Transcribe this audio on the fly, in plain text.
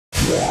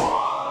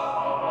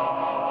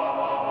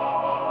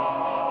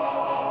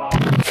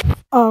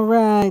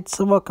Alright,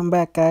 so welcome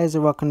back guys,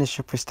 or welcome to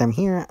your first time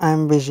here.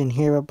 I'm Vision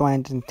here at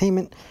Blind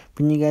Entertainment,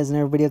 bringing you guys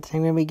another video. Today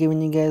I'm going to be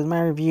giving you guys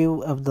my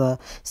review of the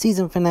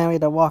season finale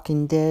of The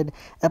Walking Dead,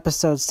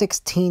 episode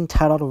 16,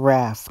 titled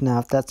Wrath. Now,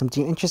 if that's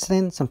something you're interested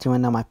in, something you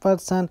want to know my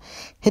thoughts on,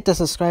 hit the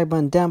subscribe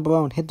button down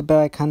below and hit the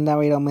bell icon, that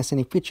way you don't miss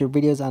any future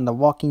videos on The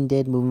Walking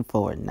Dead moving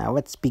forward. Now,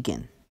 let's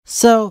begin.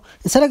 So,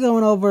 instead of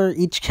going over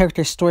each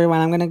character's storyline,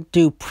 I'm going to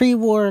do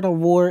pre-war, the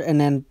war, and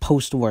then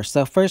post-war.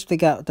 So, first we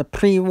got the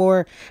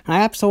pre-war, and I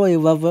absolutely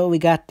love what we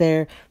got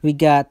there. We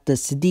got the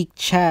Siddiq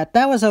chat.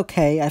 That was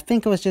okay. I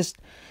think it was just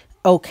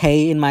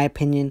okay, in my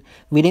opinion.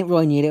 We didn't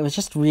really need it. It was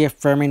just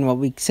reaffirming what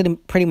we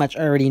pretty much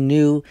already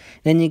knew.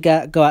 Then you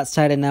got go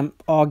outside and them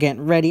all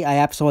getting ready. I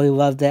absolutely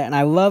loved that. And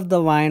I love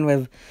the line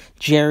with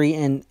Jerry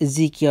and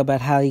Ezekiel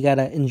about how you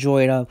gotta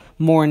enjoy the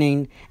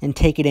morning and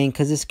take it in,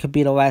 because this could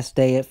be the last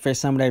day for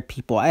some of their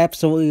people. I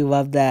absolutely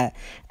love that.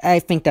 I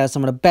think that was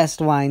some of the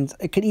best lines.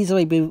 It could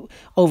easily be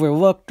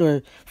overlooked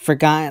or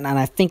forgotten, and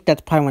I think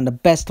that's probably one of the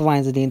best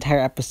lines of the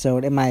entire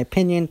episode, in my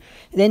opinion.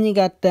 Then you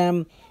got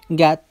them, you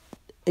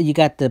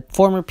got the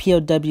former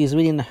POWs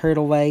leading the herd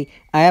away.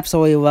 I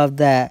absolutely love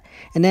that.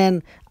 And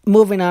then,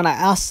 moving on,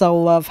 I also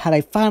love how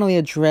they finally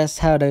addressed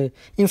how the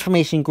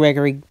information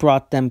Gregory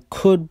brought them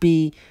could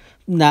be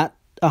not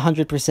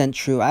 100%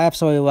 true. I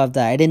absolutely love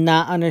that. I did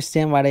not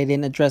understand why they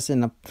didn't address it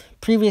in the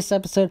previous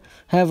episode.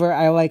 However,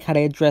 I like how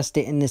they addressed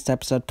it in this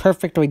episode.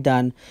 Perfectly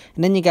done.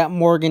 And then you got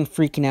Morgan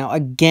freaking out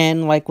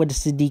again, like with the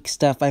Siddiq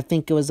stuff. I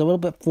think it was a little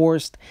bit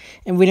forced,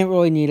 and we didn't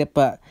really need it,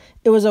 but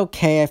it was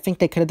okay. I think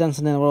they could have done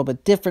something a little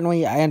bit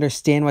differently. I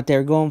understand what they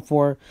were going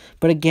for,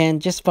 but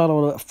again, just felt a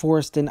little bit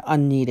forced and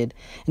unneeded.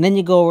 And then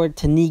you go over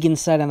to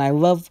Negan's side, and I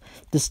love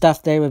the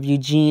stuff there with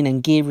Eugene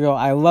and Gabriel.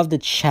 I love the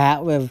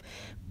chat with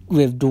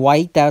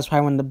Dwight. That was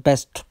probably one of the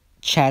best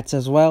chats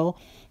as well,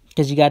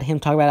 because you got him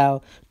talking about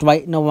how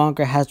Dwight no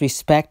longer has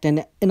respect,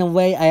 and in a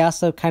way I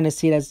also kind of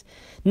see it as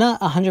not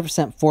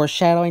 100%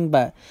 foreshadowing,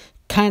 but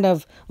kind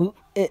of,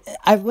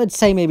 I would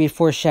say maybe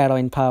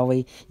foreshadowing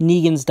probably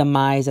Negan's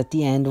demise at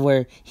the end,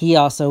 where he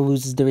also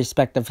loses the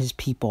respect of his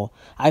people.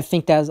 I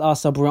think that was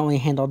also brilliantly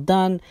handled,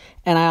 done,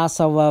 and I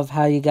also love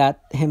how you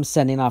got him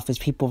sending off his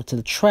people to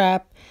the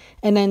trap,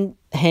 and then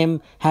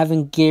him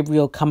having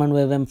Gabriel coming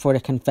with him for the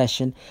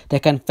confession. The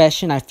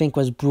confession, I think,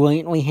 was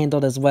brilliantly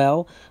handled as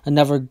well.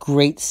 Another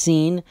great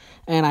scene.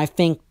 And I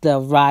think the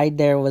ride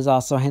there was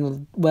also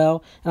handled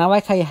well. And I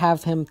like how you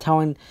have him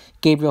telling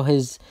Gabriel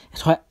his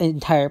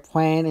entire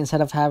plan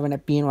instead of having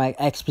it being like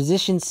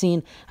exposition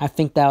scene. I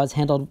think that was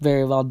handled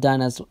very well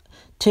done as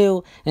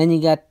too. And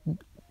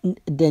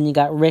then you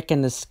got Rick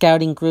and the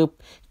scouting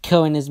group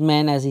killing his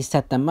men as he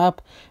set them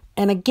up.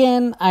 And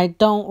again, I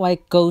don't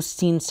like ghost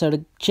scenes, so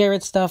the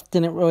Jared stuff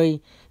didn't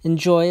really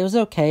enjoy. It was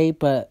okay,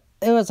 but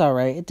it was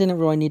alright. It didn't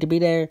really need to be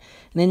there. And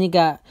then you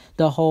got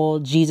the whole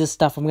Jesus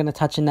stuff. I'm going to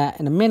touch on that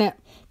in a minute,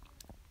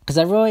 because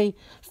I really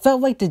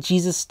felt like the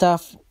Jesus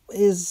stuff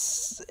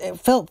it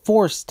felt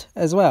forced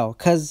as well,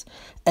 because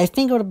I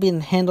think it would have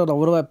been handled a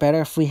little bit better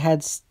if we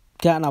had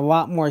gotten a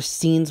lot more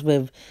scenes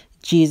with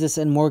Jesus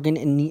and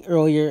Morgan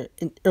earlier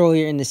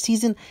in the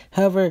season.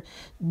 However,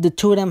 the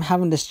two of them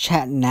having this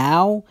chat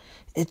now,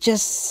 it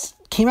just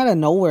came out of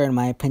nowhere, in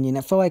my opinion.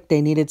 I felt like they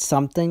needed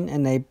something,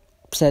 and they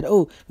said,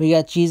 oh, we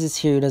got Jesus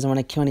here who doesn't want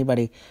to kill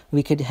anybody.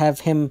 We could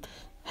have him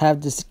have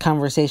this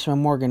conversation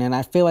with Morgan. And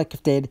I feel like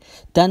if they'd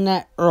done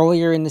that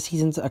earlier in the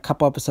seasons, a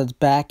couple episodes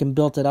back, and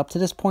built it up to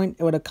this point,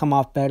 it would have come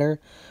off better.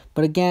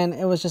 But again,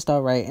 it was just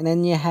alright. And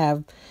then you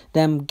have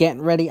them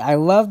getting ready. I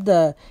love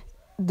the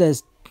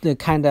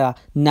kind of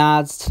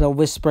nods to the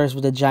whispers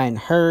with the giant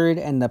herd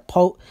and the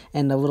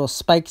little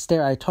spikes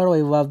there. I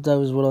totally love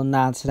those little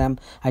nods to them.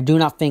 I do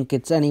not think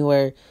it's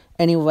anyway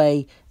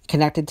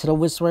connected to the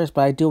whispers,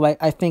 but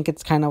I think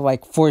it's kind of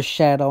like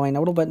foreshadowing, a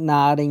little bit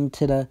nodding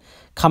to the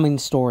coming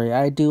story.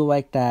 I do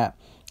like that.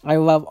 I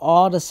love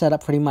all the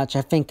setup pretty much.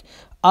 I think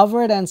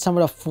other than some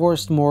of the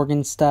forced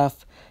Morgan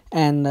stuff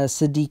and the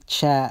Siddiq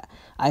chat,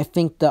 I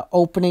think the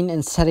opening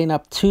and setting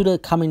up to the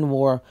coming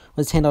war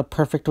was handled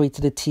perfectly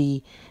to the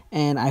T,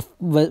 and I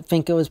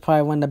think it was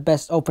probably one of the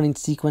best opening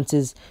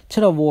sequences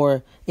to the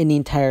war in the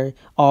entire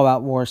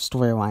all-out war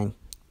storyline.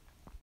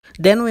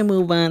 Then we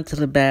move on to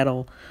the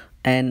battle,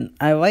 and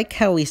I like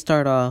how we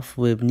start off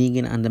with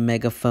Negan on the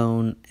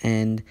megaphone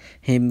and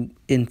him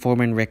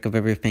informing Rick of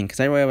everything, because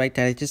I really like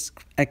that. It just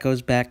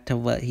echoes back to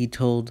what he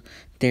told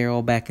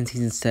Daryl back in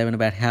season 7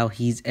 about how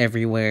he's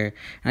everywhere.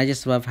 And I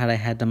just love how they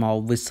had them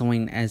all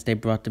whistling as they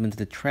brought them into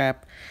the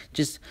trap,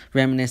 just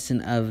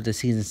reminiscent of the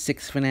season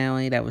 6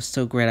 finale. That was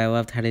so great. I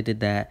loved how they did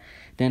that.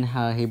 Then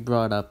how he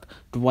brought up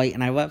Dwight,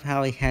 and I love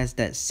how he has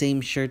that same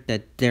shirt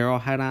that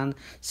Daryl had on.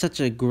 Such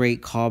a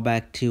great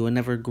callback too,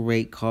 another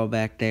great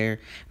callback there.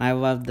 And I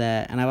love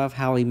that, and I love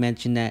how he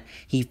mentioned that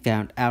he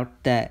found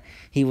out that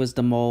he was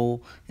the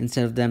mole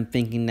instead of them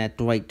thinking that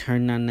Dwight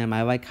turned on them.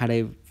 I like how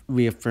they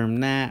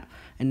reaffirmed that.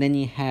 And then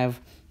you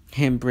have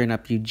him bring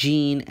up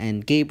Eugene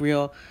and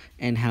Gabriel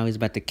and how he's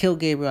about to kill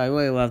Gabriel. I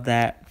really love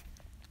that.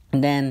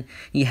 And then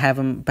you have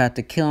him about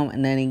to kill him,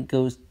 and then he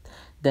goes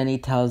then he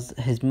tells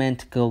his men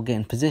to go get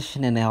in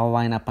position, and they all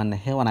line up on the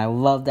hill. And I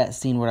love that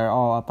scene where they're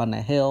all up on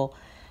the hill.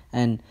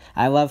 And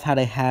I love how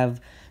they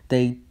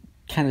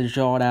kind of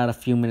draw it out a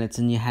few minutes,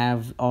 and you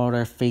have all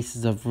their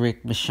faces of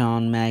Rick,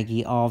 Michonne,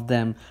 Maggie, all of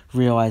them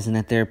realizing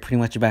that they're pretty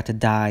much about to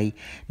die.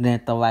 And then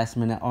at the last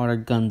minute, all their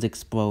guns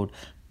explode.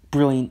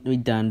 Brilliantly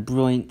done,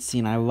 brilliant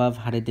scene. I love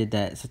how they did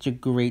that. Such a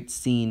great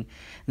scene.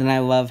 And I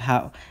love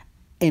how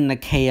in the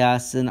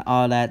chaos and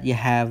all that,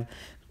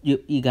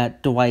 you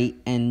got Dwight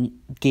and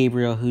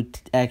Gabriel who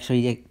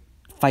actually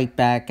fight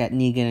back at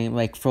Negan and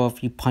like throw a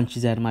few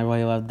punches at him. I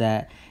really love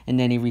that. And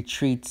then he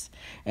retreats.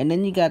 And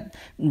then you got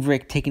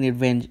Rick taking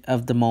advantage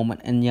of the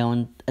moment and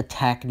yelling,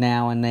 "Attack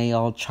now," and they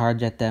all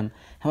charge at them.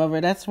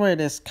 However, that's where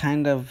this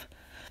kind of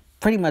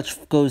pretty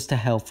much goes to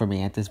hell for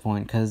me at this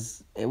point,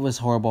 because it was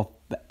horrible.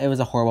 It was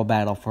a horrible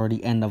battle for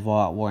the end of All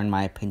Out War, in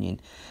my opinion,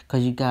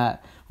 because you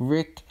got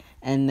Rick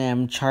and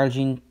them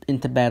charging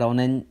into battle, and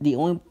then the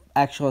only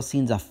actual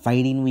scenes of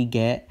fighting we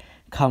get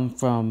come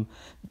from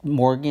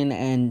Morgan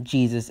and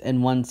Jesus,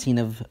 and one scene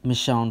of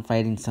Michonne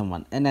fighting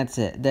someone, and that's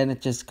it. Then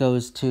it just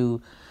goes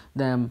to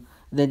them.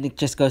 Then it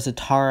just goes to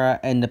Tara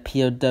and the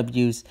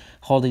POWs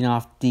holding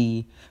off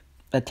the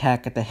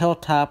attack at the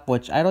hilltop,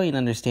 which I don't even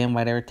understand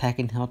why they're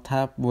attacking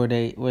hilltop.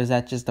 Was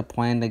that just a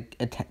plan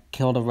to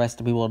kill the rest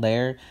of the people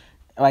there?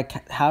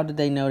 Like, how did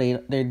they know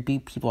there'd be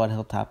people at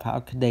hilltop? How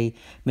could they?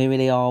 Maybe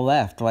they all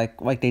left,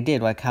 like they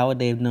did. Like, how would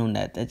they have known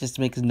that? That just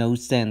makes no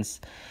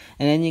sense.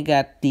 And then you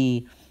got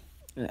the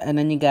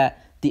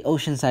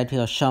Oceanside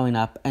people showing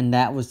up, and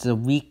that was the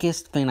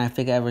weakest thing I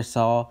think I ever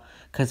saw.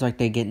 Cause like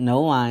they get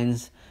no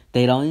lines,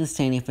 they don't even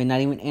say anything.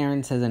 Not even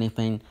Aaron says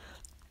anything.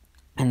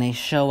 And they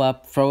show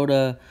up, throw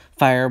the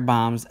fire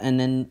bombs, and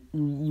then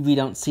we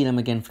don't see them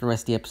again for the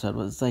rest of the episode.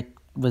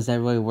 Was that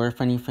really worth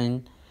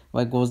anything?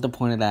 Like, what was the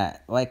point of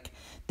that? Like,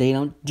 they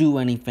don't do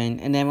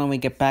anything. And then when we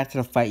get back to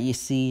the fight, you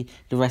see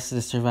the rest of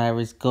the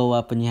survivors go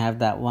up, and you have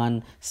that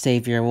one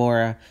savior,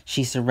 Laura.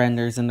 She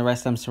surrenders, and the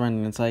rest of them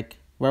surrender. It's like,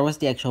 where was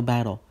the actual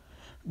battle?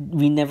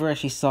 We never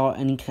actually saw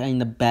any kind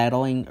of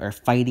battling or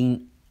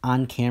fighting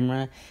on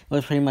camera. It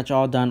was pretty much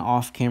all done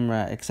off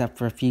camera except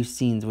for a few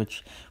scenes,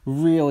 which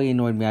really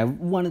annoyed me. I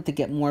wanted to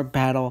get more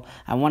battle.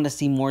 I wanted to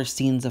see more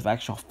scenes of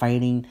actual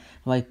fighting.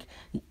 Like,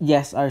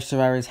 yes, our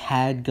survivors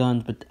had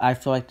guns, but I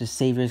feel like the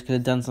saviors could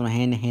have done some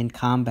hand-to-hand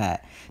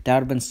combat. That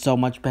would have been so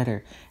much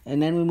better.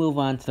 And then we move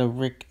on to the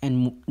Rick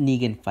and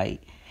Negan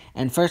fight.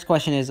 And first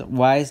question is,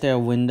 why is there a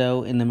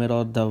window in the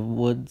middle of the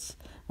woods?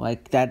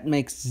 Like, that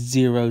makes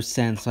zero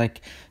sense.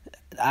 Like,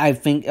 I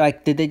think,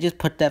 like, did they just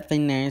put that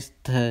thing there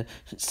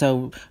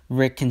so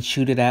Rick can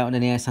shoot it out and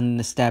then he has something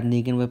to stab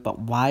Negan with? But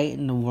why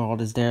in the world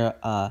is there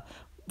a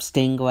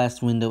stained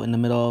glass window in the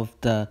middle of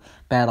the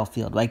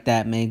battlefield? Like,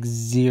 that makes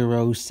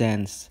zero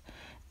sense.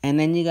 And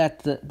then you got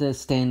the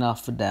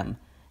standoff with them.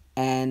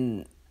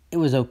 And it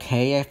was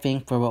okay, I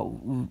think, for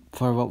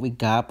what we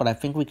got. But I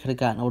think we could have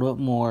gotten a little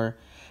bit more.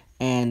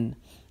 And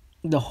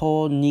the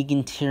whole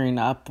Negan tearing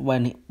up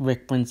when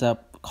Rick brings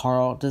up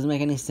Carl doesn't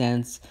make any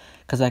sense,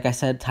 because like I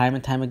said time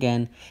and time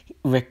again,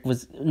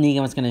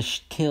 Negan was gonna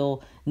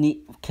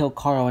kill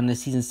Carl in the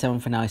season 7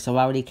 finale. So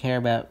why would he care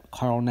about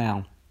Carl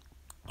now?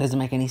 Doesn't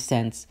make any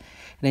sense.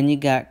 And then you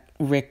got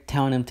Rick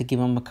telling him to give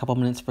him a couple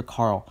minutes for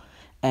Carl,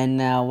 and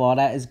now while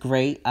that is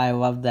great, I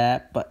love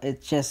that, but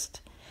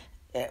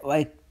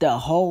like the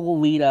whole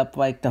lead up,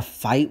 like the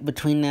fight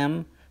between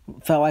them,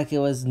 felt like it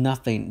was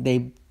nothing.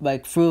 They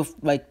like threw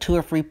like 2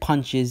 or 3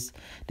 punches.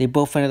 They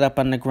both ended up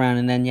on the ground,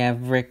 and then you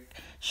have Rick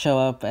show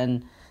up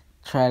and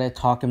try to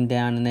talk him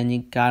down, and then you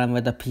got him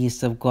with a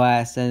piece of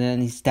glass, and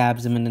then he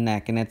stabs him in the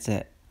neck, and that's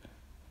it.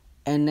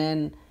 And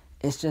then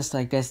it's just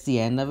like, that's the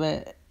end of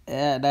it.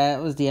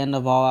 That was the end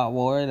of All Out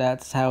War.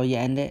 That's how you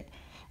end it.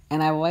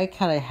 And I like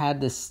how they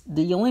had this.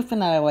 The only thing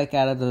that I like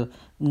out of the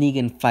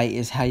Negan fight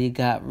is how you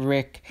got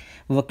Rick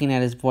looking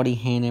at his bloody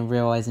hand and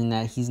realizing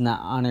that he's not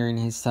honoring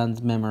his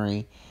son's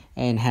memory,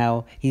 and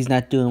how he's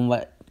not doing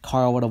what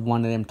Carl would have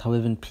wanted him to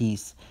live in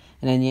peace.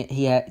 And then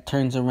he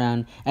turns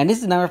around. And this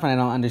is another thing I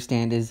don't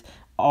understand is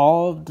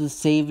all the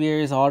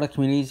saviors, all the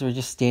communities were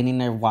just standing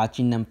there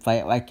watching them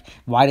fight. Like,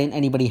 why didn't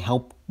anybody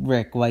help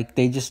Rick? Like,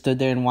 they just stood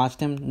there and watched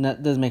him?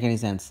 That doesn't make any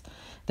sense.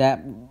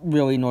 That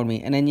really annoyed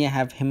me. And then you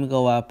have him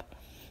go up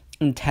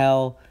and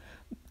tell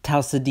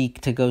Sadiq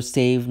to go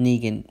save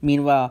Negan.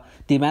 Meanwhile,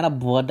 the amount of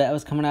blood that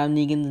was coming out of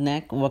Negan's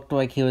neck looked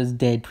like he was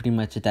dead pretty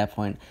much at that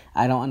point.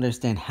 I don't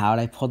understand how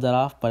they pulled that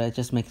off, but it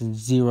just makes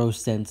zero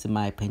sense in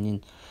my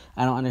opinion.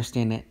 I don't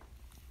understand it.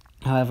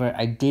 However,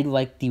 I did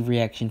like the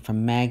reaction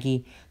from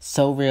Maggie.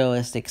 So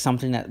realistic,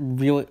 something that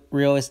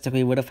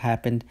realistically would have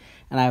happened.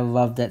 And I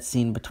loved that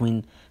scene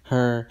between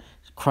her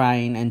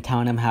crying and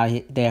telling him how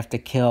they have to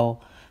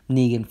kill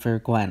Negan for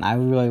Glenn. I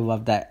really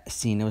loved that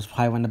scene. It was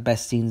probably one of the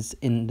best scenes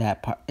in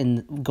that part,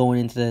 in going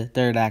into the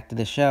third act of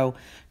the show.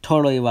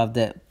 Totally loved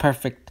it.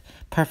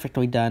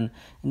 Perfectly done.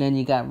 And then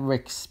you got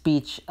Rick's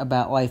speech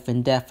about life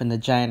and death and the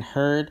giant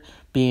herd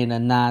being a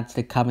nod to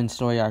the coming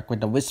story arc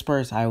with the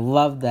Whispers. I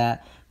love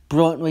that.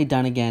 brilliantly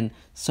done again.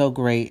 So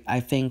great. I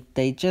think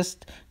they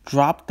just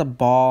dropped the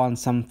ball on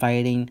some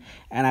fighting,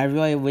 and I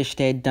really wish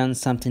they had done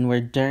something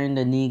where during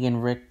the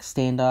Negan-Rick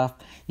standoff,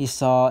 you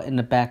saw in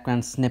the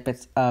background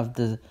snippets of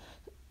the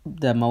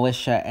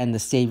militia and the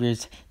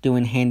saviors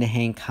doing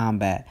hand-to-hand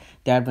combat.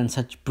 That would have been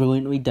such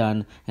brilliantly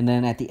done. And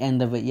then at the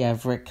end of it, you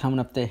have Rick coming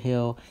up the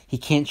hill. He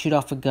can't shoot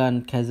off a gun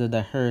because of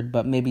the herd,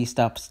 but maybe he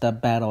stops the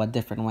battle a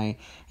different way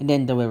and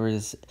then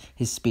delivers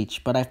his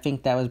speech. But I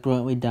think that was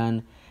brilliantly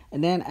done.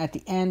 And then at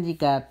the end, you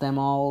got them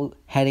all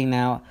heading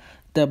out.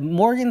 The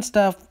Morgan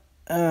stuff,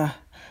 I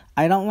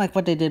don't like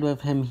what they did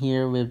with him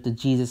here with the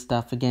Jesus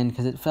stuff again,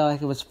 because it felt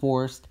like it was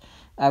forced.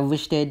 I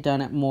wish they had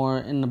done it more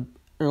in the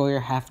earlier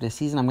half of the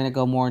season. I'm going to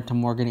go more into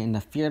Morgan in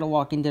the Fear the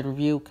Walking Dead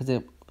review, because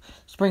it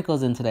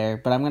sprinkles into there,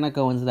 but I'm going to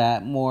go into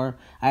that more.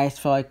 I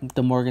just feel like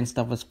the Morgan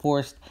stuff was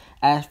forced.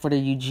 As for the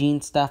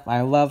Eugene stuff,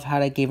 I love how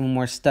they gave him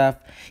more stuff.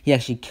 He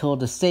actually killed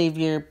the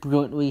savior,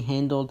 brilliantly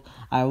handled.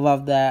 I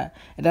love that.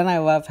 And then I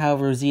love how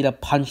Rosita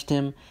punched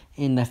him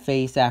in the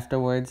face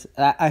afterwards.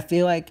 I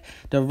feel like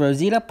the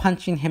Rosita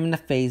punching him in the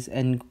face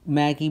and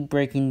Maggie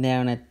breaking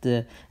down at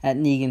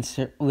Negan's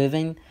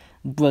living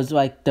was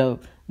like the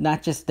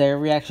not just their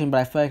reaction, but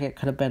I feel like it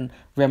could have been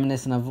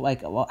reminiscent of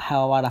like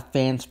how a lot of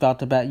fans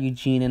felt about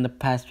Eugene in the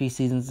past few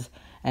seasons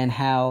and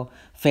how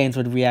fans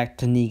would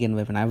react to Negan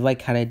living. I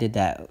like how they did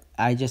that.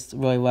 I just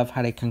really love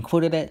how they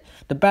concluded it.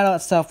 The battle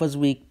itself was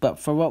weak, but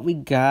for what we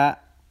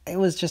got, it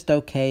was just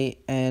okay,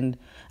 and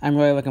I'm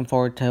really looking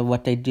forward to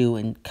what they do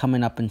in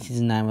coming up in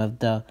season 9 of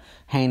the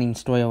hanging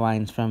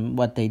storylines from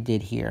what they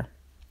did here.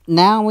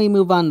 Now we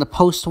move on to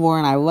post-war,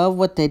 and I love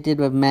what they did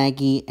with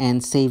Maggie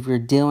and Savior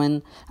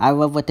Dylan. I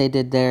love what they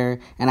did there,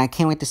 and I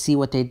can't wait to see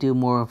what they do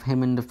more of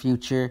him in the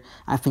future.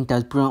 I think that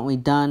was brilliantly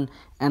done,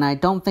 and I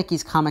don't think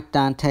he's Comic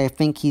Dante. I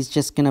think he's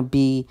just going to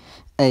be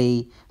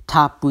a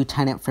top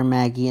lieutenant for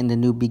Maggie in the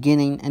new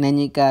beginning, and then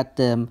you got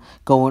them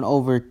going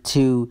over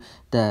to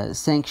the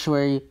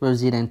Sanctuary,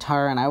 Rosita and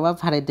Tara, and I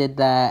love how they did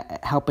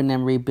that, helping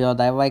them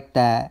rebuild. I like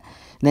that.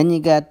 And then you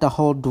got the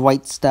whole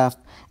Dwight stuff,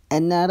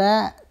 and now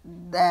that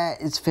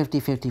is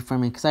 50-50 for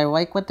me, because I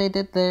like what they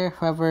did there.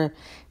 However,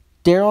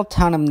 Daryl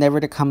telling him never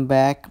to come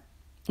back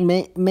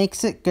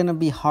makes it going to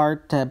be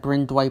hard to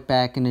bring Dwight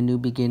back in the new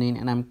beginning,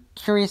 and I'm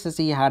curious to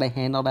see how they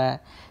handle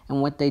that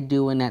and what they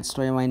do in that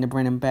storyline to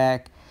bring him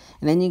back.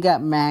 And then you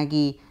got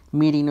Maggie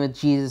meeting with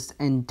Jesus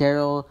and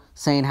Daryl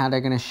saying how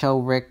they're going to show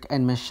Rick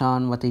and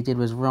Michonne what they did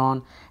was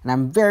wrong, and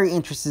I'm very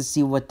interested to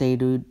see what they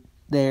do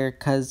there,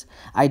 because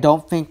I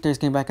don't think there's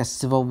going to be like a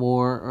civil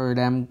war or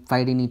them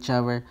fighting each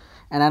other.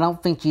 And I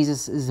don't think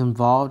Jesus is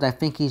involved. I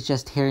think he's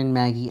just hearing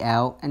Maggie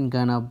out and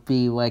gonna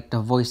be like the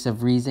voice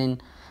of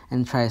reason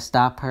and try to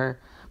stop her.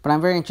 But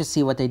I'm very interested to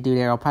see what they do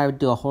there. I'll probably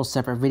do a whole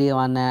separate video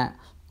on that.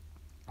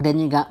 Then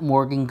you got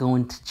Morgan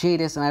going to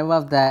Jadis, and I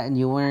love that. And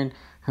you learn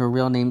her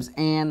real name's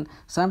Anne.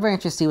 So I'm very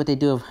interested to see what they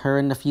do with her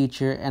in the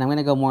future. And I'm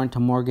gonna go more into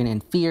Morgan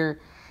and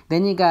Fear.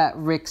 Then you got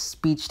Rick's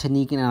speech to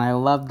Negan, and I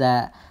love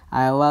that.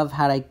 I love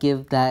how they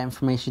give that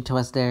information to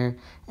us there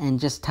and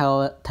just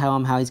tell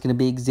him how he's going to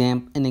be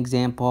an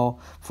example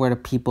for the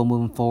people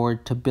moving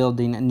forward to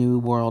building a new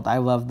world. I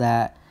love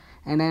that.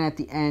 And then at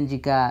the end, you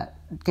got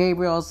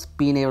Gabriel's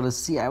being able to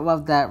see. I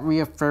love that,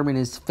 reaffirming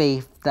his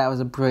faith. That was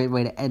a brilliant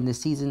way to end the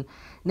season.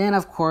 And then,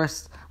 of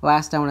course,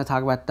 last I want to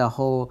talk about the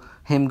whole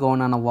him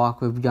going on a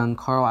walk with young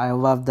Carl. I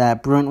love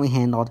that, brilliantly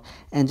handled,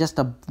 and just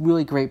a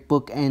really great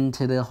bookend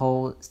to the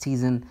whole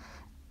season.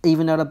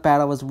 Even though the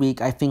battle was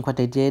weak, I think what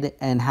they did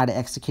and how they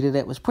executed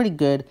it was pretty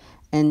good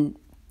and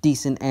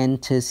decent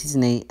end to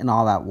Season 8 and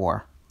All Out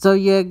War. So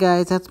yeah,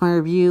 guys, that's my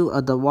review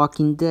of The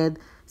Walking Dead,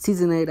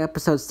 Season 8,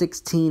 Episode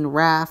 16,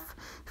 Wrath.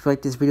 If you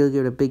like this video,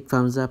 give it a big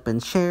thumbs up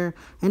and share.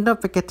 And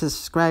don't forget to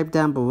subscribe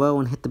down below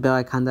and hit the bell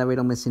icon, that way you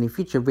don't miss any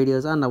future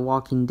videos on The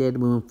Walking Dead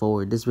moving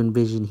forward. This has been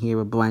Vision here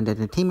with Blind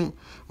Entertainment,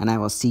 and I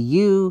will see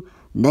you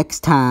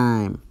next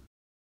time.